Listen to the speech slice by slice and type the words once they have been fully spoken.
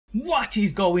What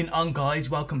is going on, guys?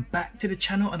 Welcome back to the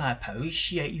channel and I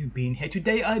appreciate you being here.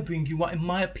 Today I bring you what in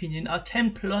my opinion are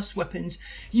 10 plus weapons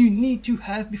you need to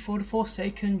have before the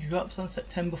Forsaken drops on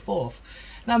September 4th.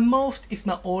 Now most if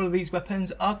not all of these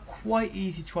weapons are quite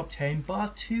easy to obtain,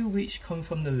 bar two which come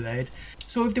from the raid.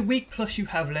 So with the week plus you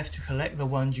have left to collect the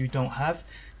ones you don't have,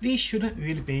 these shouldn't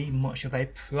really be much of a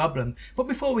problem. But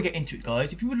before we get into it,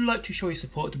 guys, if you would like to show your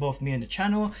support to both me and the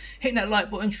channel, hitting that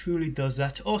like button truly does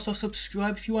that. Also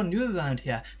subscribe if you are new around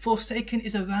here. Forsaken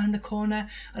is around the corner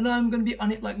and I'm going to be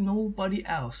on it like nobody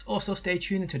else. Also stay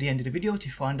tuned until the end of the video to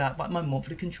find out about my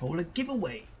monthly controller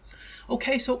giveaway.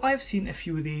 Okay, so I've seen a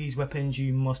few of these weapons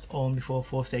you must own before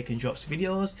Forsaken drops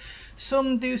videos.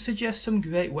 Some do suggest some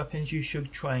great weapons you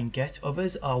should try and get.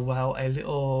 Others are, well, a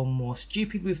little more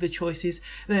stupid with the choices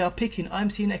they are picking. I'm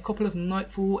seeing a couple of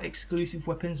Nightfall exclusive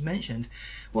weapons mentioned.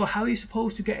 Well, how are you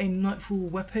supposed to get a Nightfall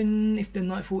weapon if the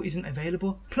Nightfall isn't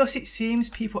available? Plus it seems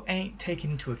people ain't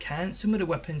taking into account some of the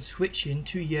weapons switching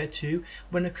to year 2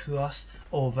 when a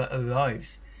crossover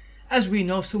arrives. As we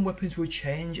know, some weapons will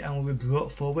change and will be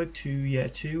brought forward to year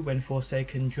 2 when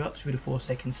Forsaken drops with the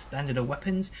Forsaken standard of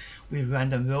weapons with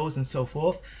random rolls and so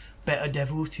forth. Better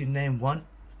Devils to name one.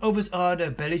 Others are the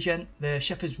Belligent, the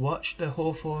Shepherd's Watch, the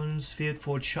Hawthorne's Field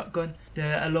Forged Shotgun,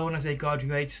 the Alone as a God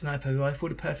Raid Sniper Rifle,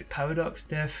 the Perfect Paradox,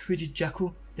 the Frigid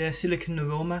Jackal, the Silicon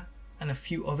Aroma, and a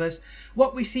few others.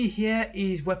 What we see here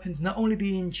is weapons not only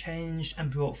being changed and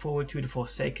brought forward to the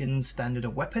Forsaken standard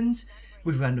of weapons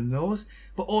with random rolls,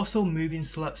 but also moving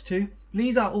slots too.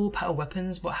 These are all power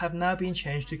weapons but have now been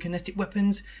changed to kinetic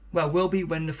weapons, well will be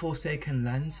when the Forsaken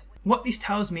lands. What this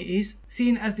tells me is,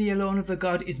 seeing as the Alone of the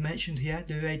God is mentioned here,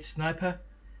 the Raid Sniper,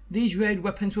 these raid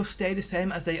weapons will stay the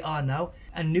same as they are now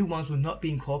and new ones will not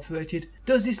be incorporated.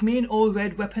 Does this mean all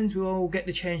raid weapons will get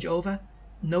the change over?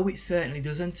 No, it certainly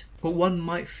doesn't, but one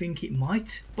might think it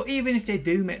might. But even if they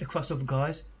do make the crossover,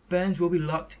 guys, burns will be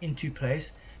locked into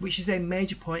place, which is a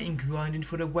major point in grinding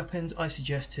for the weapons I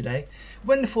suggest today.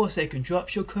 When the Forsaken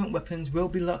drops, your current weapons will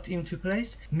be locked into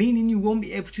place, meaning you won't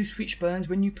be able to switch burns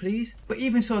when you please. But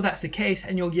even so that's the case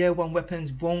and your year 1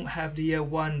 weapons won't have the year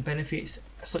 1 benefits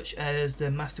such as the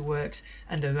Masterworks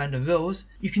and the random rolls,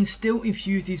 you can still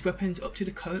infuse these weapons up to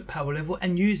the current power level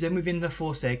and use them within the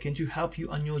Forsaken to help you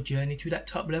on your journey to that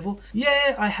top level.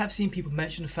 Yeah, I have seen people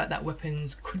mention the fact that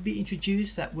weapons could be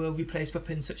introduced that will replace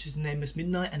weapons such as the Nameless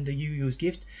Midnight and the Yu-Yu's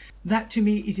Gift. That to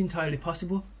me is entirely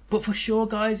possible. But for sure,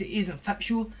 guys, it isn't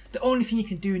factual. The only thing you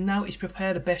can do now is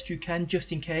prepare the best you can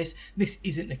just in case this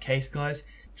isn't the case, guys.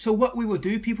 So what we will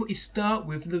do, people, is start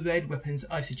with the raid weapons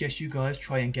I suggest you guys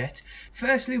try and get.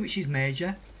 Firstly, which is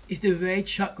major, is the Raid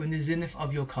Shotgun, the zenith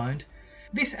of your kind.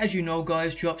 This, as you know,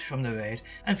 guys, drops from the raid,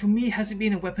 and for me hasn't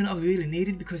been a weapon I really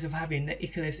needed because of having the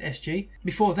Icarus SG.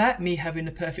 Before that, me having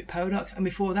the Perfect Paradox, and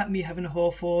before that, me having the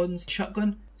Hawthorne's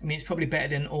Shotgun. I mean, it's probably better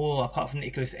than all apart from the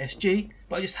Icarus SG,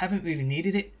 but I just haven't really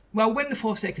needed it. Well, when the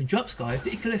Forsaken drops, guys,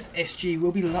 the Icarus SG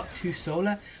will be locked to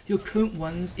solar. Your current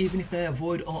ones, even if they are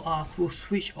void or arc, will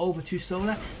switch over to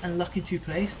solar and lock into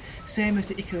place. Same as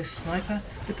the Icarus Sniper.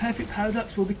 The Perfect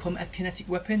Paradox will become a kinetic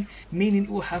weapon, meaning it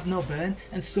will have no burn,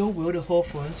 and so will the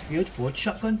Hawthorne's Field Forged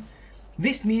Shotgun.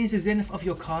 This means the zenith of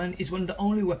your kind is one of the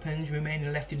only weapons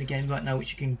remaining left in the game right now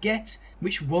which you can get,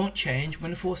 which won't change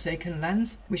when the Forsaken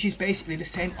lands, which is basically the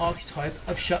same archetype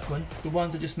of shotgun the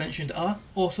ones I just mentioned are,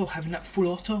 also having that full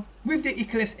auto. With the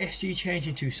Icarus SG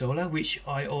changing to solar, which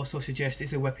I also suggest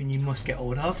is a weapon you must get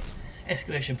hold of,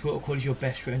 Escalation Protocol is your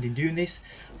best friend in doing this.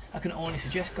 I can only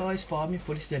suggest, guys, farming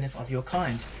for the zenith of your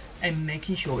kind and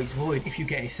making sure it's void if you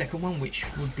get a second one, which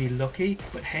would be lucky,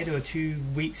 but hey, there are 2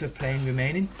 weeks of playing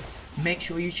remaining. Make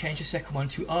sure you change the second one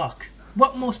to arc.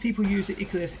 What most people use the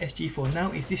Icarus SG for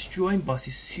now is destroying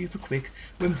bosses super quick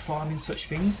when farming such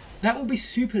things. That will be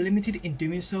super limited in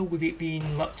doing so with it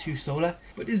being locked to solar,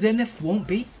 but the zenith won't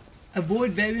be. A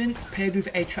void variant paired with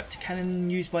a tractor cannon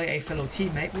used by a fellow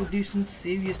teammate will do some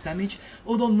serious damage,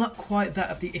 although not quite that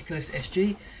of the Icarus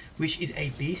SG, which is a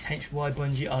beast, hence why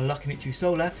Bungie are locking it to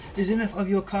solar. The zenith of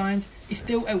your kind is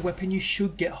still a weapon you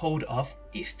should get hold of.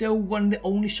 It's still one of the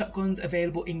only shotguns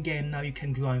available in game now you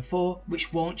can grind for,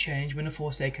 which won't change when the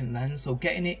Forsaken lands, so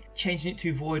getting it, changing it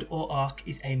to void or arc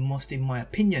is a must in my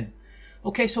opinion.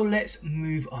 Okay, so let's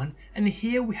move on, and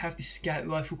here we have the scout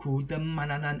rifle called the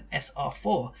Mananan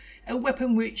SR4, a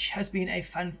weapon which has been a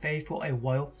fan favourite for a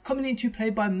while, coming into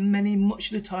play by many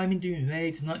much of the time in doing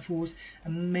raids, nightfalls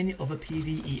and many other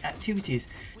PvE activities.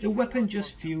 The weapon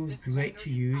just feels great to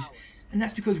use, and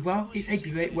that's because, well, it's a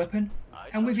great weapon,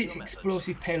 and with its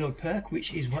explosive payload perk,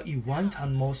 which is what you want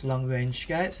on most long range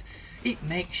scouts, it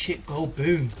makes shit go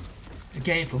boom.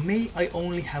 Again, for me, I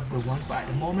only have the one, but at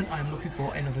the moment I'm looking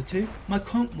for another two. My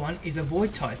current one is a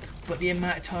void type, but the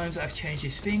amount of times I've changed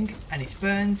this thing and its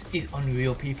burns is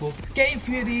unreal, people. Getting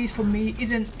 3 of these for me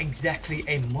isn't exactly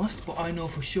a must, but I know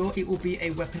for sure it will be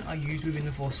a weapon I use within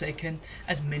the Forsaken,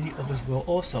 as many others will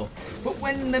also. But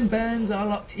when the burns are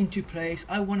locked into place,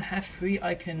 I want to have 3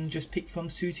 I can just pick from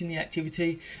suiting the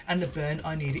activity and the burn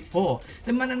I need it for.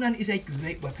 The Mananan is a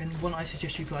great weapon, one I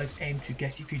suggest you guys aim to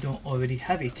get if you don't already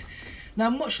have it. Now,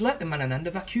 much like the Mananan,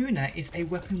 the Vacuna is a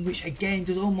weapon which again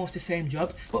does almost the same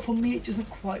job, but for me it doesn't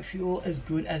quite feel as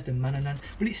good as the Mananan,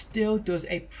 but it still does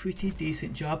a pretty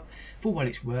decent job for what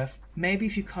it's worth. Maybe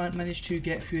if you can't manage to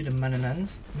get through the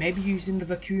Mananans, maybe using the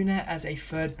Vacuna as a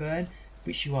third burn,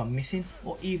 which you are missing,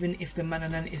 or even if the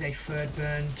Mananan is a third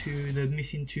burn to the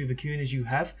missing 2 Vacunas you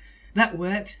have, that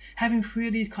works. Having 3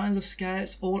 of these kinds of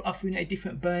scouts all offering a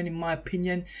different burn, in my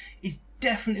opinion, is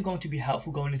definitely going to be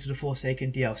helpful going into the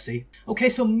Forsaken DLC. Okay,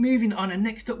 so moving on, and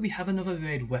next up we have another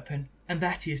raid weapon, and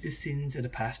that is the Sins of the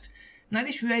Past. Now,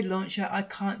 this raid launcher, I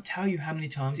can't tell you how many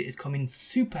times it has come in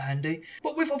super handy,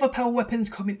 but with other power weapons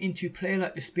coming into play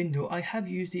like the Spindle, I have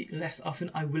used it less often,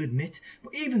 I will admit,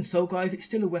 but even so guys, it's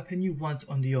still a weapon you want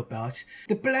under your belt.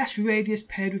 The blast radius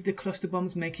paired with the cluster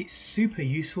bombs make it super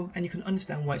useful, and you can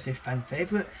understand why it's a fan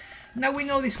favourite. Now, we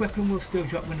know this weapon will still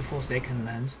drop when the Forsaken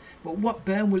lands, but what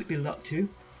burn will it be locked to?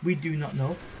 We do not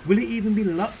know. Will it even be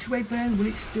locked to a burn? Will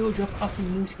it still drop off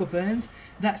in multiple burns?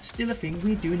 That's still a thing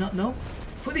we do not know.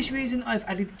 For this reason, I've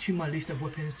added it to my list of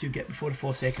weapons to get before the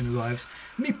Forsaken arrives.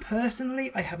 Me personally,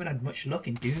 I haven't had much luck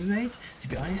in doing raids. To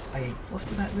be honest, I ain't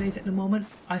fussed about raids at the moment.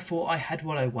 I thought I had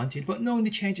what I wanted, but knowing the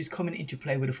changes coming into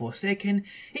play with the Forsaken,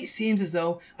 it seems as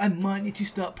though I might need to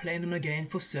start playing them again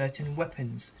for certain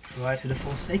weapons prior to the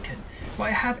Forsaken. But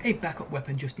I have a backup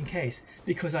weapon just in case,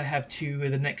 because I have 2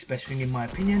 of the next best thing in my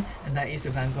opinion, and that is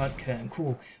the Vanguard Curtain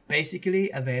Call,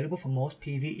 basically available for most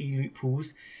PvE loot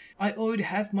pools. I already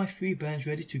have my 3 burns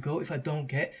ready to go if I don't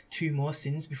get 2 more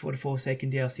Sins before the Forsaken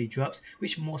DLC drops,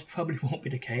 which most probably won't be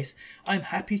the case. I'm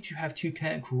happy to have 2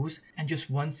 Curtain Calls and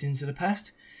just 1 Sins of the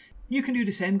Past. You can do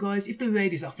the same guys. If the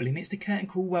raid is off limits, the Curtain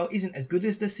Call, while isn't as good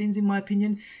as the Sins in my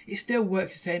opinion, it still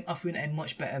works the same, offering a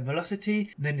much better velocity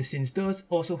than the Sins does,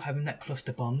 also having that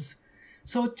cluster bombs.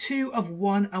 So 2 of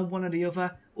one and 1 of the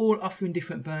other, all offering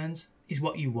different burns, is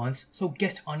what you want, so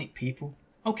get on it, people.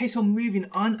 Okay, so moving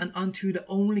on and onto the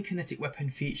only kinetic weapon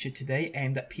featured today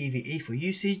aimed at PvE for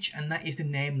usage, and that is the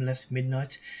Nameless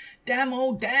Midnight. Damn,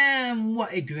 oh damn,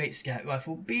 what a great scout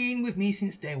rifle, been with me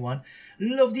since day one.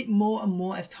 Loved it more and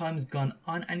more as time's gone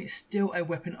on, and it's still a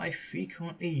weapon I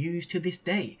frequently use to this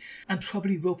day, and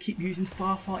probably will keep using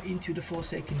far into the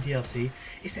Forsaken DLC.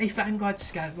 It's a Vanguard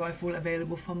scout rifle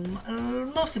available from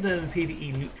most of the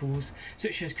PvE loot pools,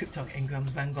 such as Cryptok Engrams,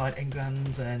 Vanguard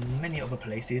Engrams, and many other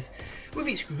places. With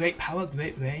its great power,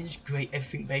 great range, great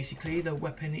everything basically, the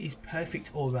weapon is perfect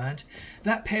all round.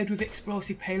 That paired with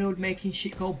explosive payload making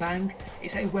shit go bang,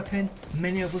 it's a weapon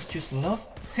many of us just love.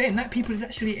 Saying that, people, is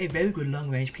actually a very good long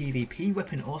range PvP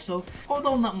weapon also,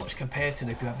 although not much compared to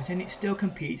the Graviton, it still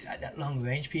competes at that long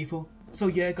range, people. So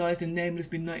yeah guys, the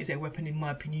Nameless Midnight is a weapon in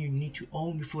my opinion you need to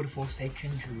own before the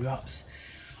Forsaken drops.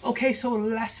 Okay, so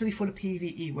lastly for the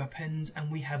PvE weapons,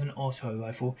 and we have an auto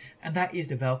rifle, and that is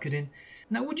the Valkyrin.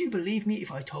 Now, would you believe me if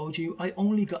I told you I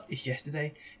only got this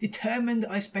yesterday? Determined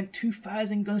that I spent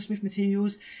 2,000 gunsmith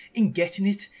materials in getting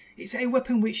it. It's a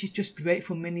weapon which is just great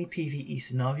for many PvE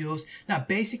scenarios. Now,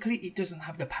 basically, it doesn't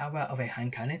have the power of a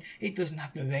hand cannon, it doesn't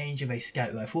have the range of a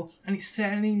scout rifle, and it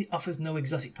certainly offers no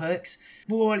exotic perks.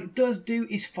 But what it does do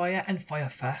is fire, and fire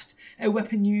fast. A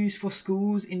weapon used for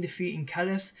schools in defeating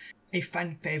Callus, a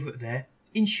fan favourite there,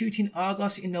 in shooting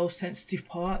Argos in those sensitive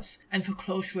parts, and for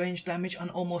close range damage on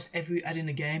almost every ad in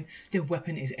the game, the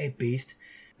weapon is a beast.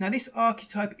 Now, this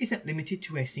archetype isn't limited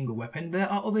to a single weapon, there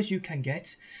are others you can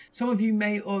get. Some of you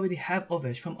may already have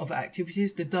others from other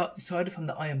activities, the Dark Decider from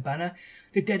the Iron Banner,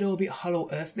 the Dead Orbit Hollow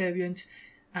Earth variant,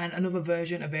 and another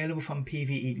version available from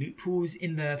PvE loot pools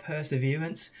in the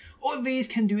Perseverance. All of these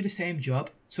can do the same job,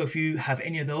 so if you have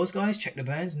any of those guys, check the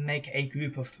burns, make a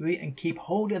group of 3 and keep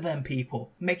hold of them,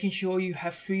 people. Making sure you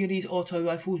have 3 of these auto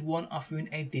rifles, one offering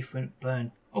a different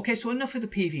burn. Okay, so enough of the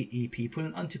PvE, people,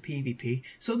 and onto PvP.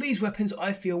 So these weapons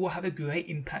I feel will have a great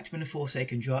impact when the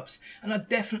Forsaken drops, and are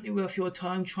definitely worth your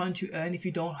time trying to earn if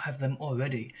you don't have them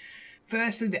already.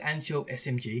 Firstly, the Antelope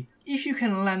SMG. If you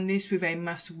can land this with a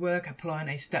masterwork applying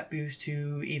a stat boost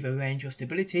to either range or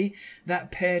stability,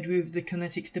 that paired with the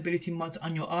kinetic stability mods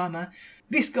on your armour,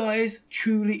 this guys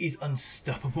truly is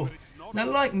unstoppable. Now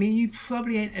like me, you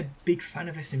probably ain't a big fan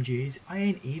of SMGs, I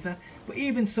ain't either, but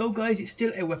even so guys, it's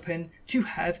still a weapon to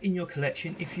have in your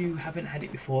collection if you haven't had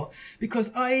it before,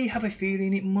 because I have a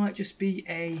feeling it might just be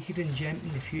a hidden gem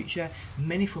in the future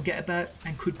many forget about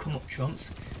and could come up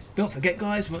trumps. Don't forget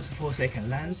guys, once the Forsaken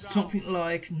lands, something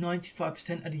like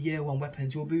 95% of the year 1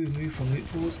 weapons will be removed from loot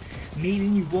pools,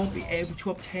 meaning you won't be able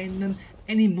to obtain them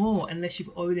anymore unless you've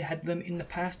already had them in the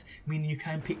past, meaning you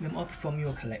can pick them up from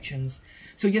your collections.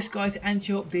 So yes guys, the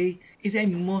anti-up D is a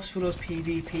must for those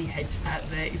PvP heads out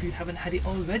there if you haven't had it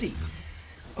already.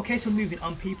 Okay, so moving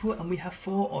on people, and we have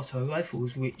 4 auto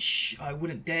rifles which I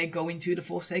wouldn't dare go into the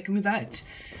Forsaken without.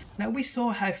 Now we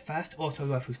saw how fast auto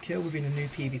rifles kill within a new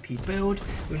PvP build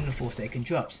within the Forsaken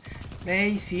drops.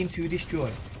 They seem to destroy,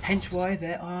 hence why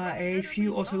there are a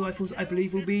few auto rifles I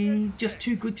believe will be just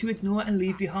too good to ignore and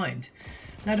leave behind.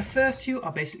 Now the first 2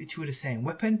 are basically 2 of the same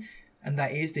weapon, and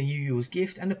that is the Yu-Yu's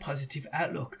Gift and the Positive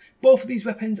Outlook. Both of these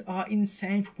weapons are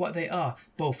insane for what they are,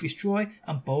 both destroy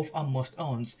and both are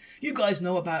must-owns. You guys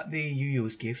know about the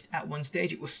Yu-Yu's Gift. At one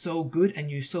stage it was so good and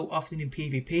used so often in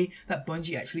PvP that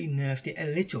Bungie actually nerfed it a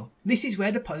little. This is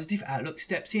where the Positive Outlook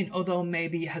steps in, although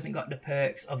maybe it hasn't got the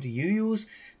perks of the Yu-Yu's.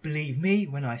 Believe me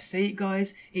when I say it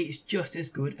guys, it is just as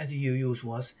good as the Yu-Yu's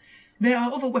was. There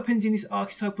are other weapons in this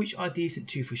archetype which are decent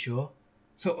too for sure.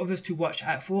 So others to watch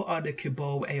out for are the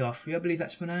Kibo AR3, I believe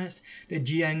that's pronounced, the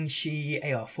Jiangxi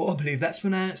AR4, I believe that's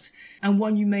pronounced, and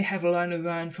one you may have lying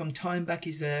around from time back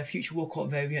is a Future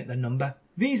Warcourt variant, the Number.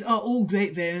 These are all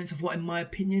great variants of what in my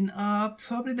opinion are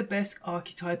probably the best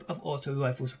archetype of auto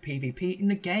rifles for PvP in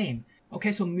the game.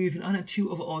 Okay, so moving on, and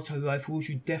 2 other auto rifles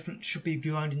you definitely should be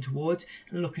grinding towards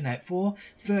and looking out for.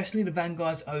 Firstly, the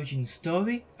Vanguard's Origin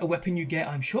Story, a weapon you get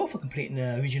I'm sure for completing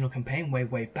the original campaign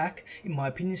way back. In my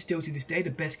opinion, still to this day the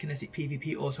best kinetic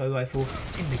PvP auto rifle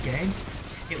in the game.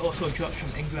 It also drops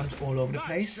from engrams all over the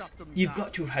place. You've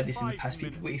got to have had this in the past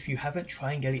people, but if you haven't,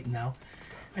 try and get it now.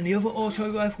 And the other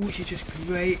auto rifle which is just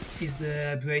great is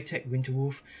the Braytech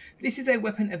Winterwolf. This is a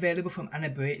weapon available from Anna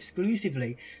Bray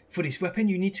exclusively. For this weapon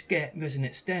you need to get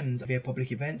resonant stems via public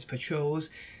events, patrols,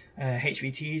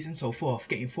 HVTs and so forth.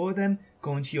 Getting 4 of them,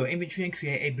 go into your inventory and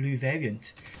create a blue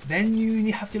variant. Then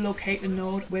you have to locate the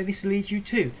node where this leads you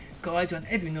to. Guides on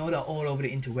every node are all over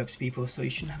the interwebs people, so you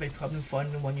shouldn't have a problem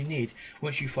finding the one you need.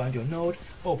 Once you find your node,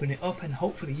 open it up and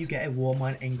hopefully you get a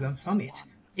Warmine engram from it.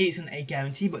 It isn't a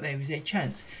guarantee, but there is a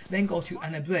chance. Then go to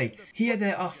Anna Bray. Here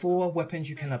there are 4 weapons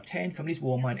you can obtain from these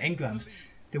Warmine engrams,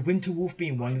 the Winterwolf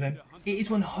being one of them. It is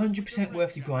 100%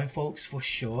 worth the grind folks, for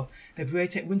sure. The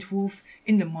Braytech Winterwolf,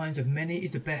 in the minds of many,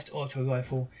 is the best auto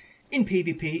rifle in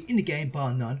PvP, in the game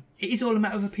bar none. It is all a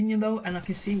matter of opinion though, and I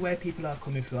can see where people are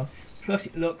coming from. Plus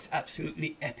it looks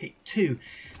absolutely epic too.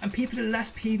 And people, the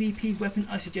last PvP weapon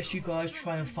I suggest you guys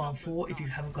try and farm for if you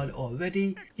haven't got it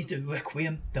already is the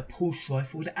Requiem, the pulse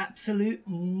rifle, the absolute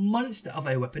monster of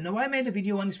a weapon. Now I made a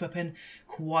video on this weapon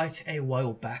quite a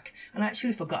while back and I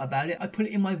actually forgot about it. I put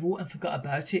it in my vault and forgot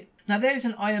about it. Now there is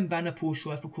an Iron Banner pulse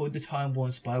rifle called the Time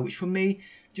Worn Spy, which for me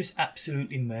just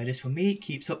absolutely murders. For me, it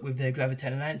keeps up with the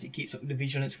Graviton Lance, it keeps up with the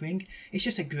Vigilance Wing. It's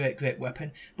just a great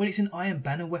weapon, but it's an Iron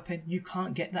Banner weapon. You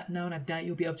can't get that now and I doubt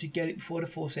you'll be able to get it before the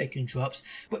Forsaken drops.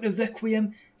 But the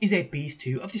Requiem is a beast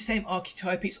too. Of the same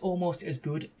archetype, it's almost as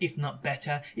good, if not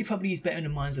better. It probably is better in the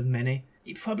minds of many.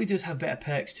 It probably does have better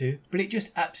perks too, but it just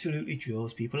absolutely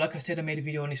draws people. Like I said, I made a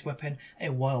video on this weapon a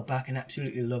while back and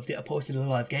absolutely loved it. I posted a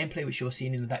live gameplay which you're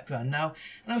seeing in the background now,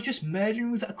 and I was just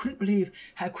murdering with it. I couldn't believe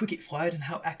how quick it fired and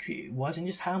how accurate it was and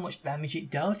just how much damage it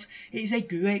dealt. It is a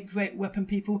great weapon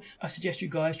people. I suggest you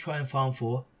guys try and farm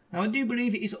for. Now I do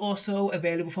believe it is also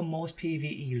available for most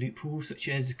PvE loot pools such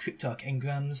as Cryptarch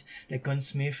Engrams, the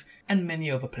Gunsmith and many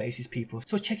other places people.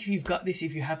 So check if you've got this.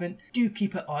 If you haven't, do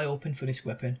keep an eye open for this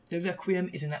weapon. The Requiem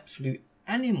is an absolute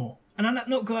animal. And on that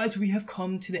note guys, we have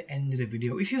come to the end of the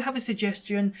video. If you have a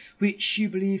suggestion which you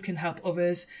believe can help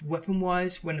others weapon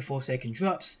wise when the Forsaken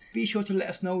drops, be sure to let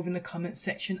us know within the comments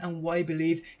section and why you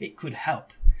believe it could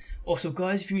help. Also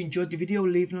guys, if you enjoyed the video,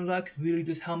 leaving a like really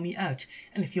does help me out.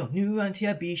 And if you're new around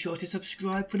here, be sure to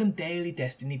subscribe for them daily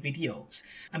Destiny videos.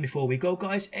 And before we go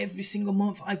guys, every single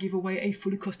month I give away a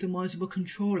fully customizable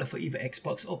controller for either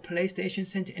Xbox or PlayStation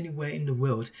sent anywhere in the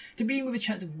world. To be in with a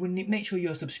chance of winning it, make sure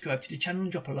you're subscribed to the channel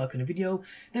and drop a like on the video.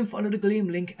 Then follow the Gleam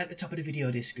link at the top of the video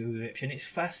description. It's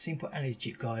fast, simple and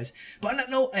legit guys. But on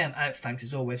that note, I am out. Thanks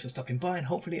as always for stopping by and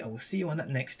hopefully I will see you on that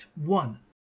next one.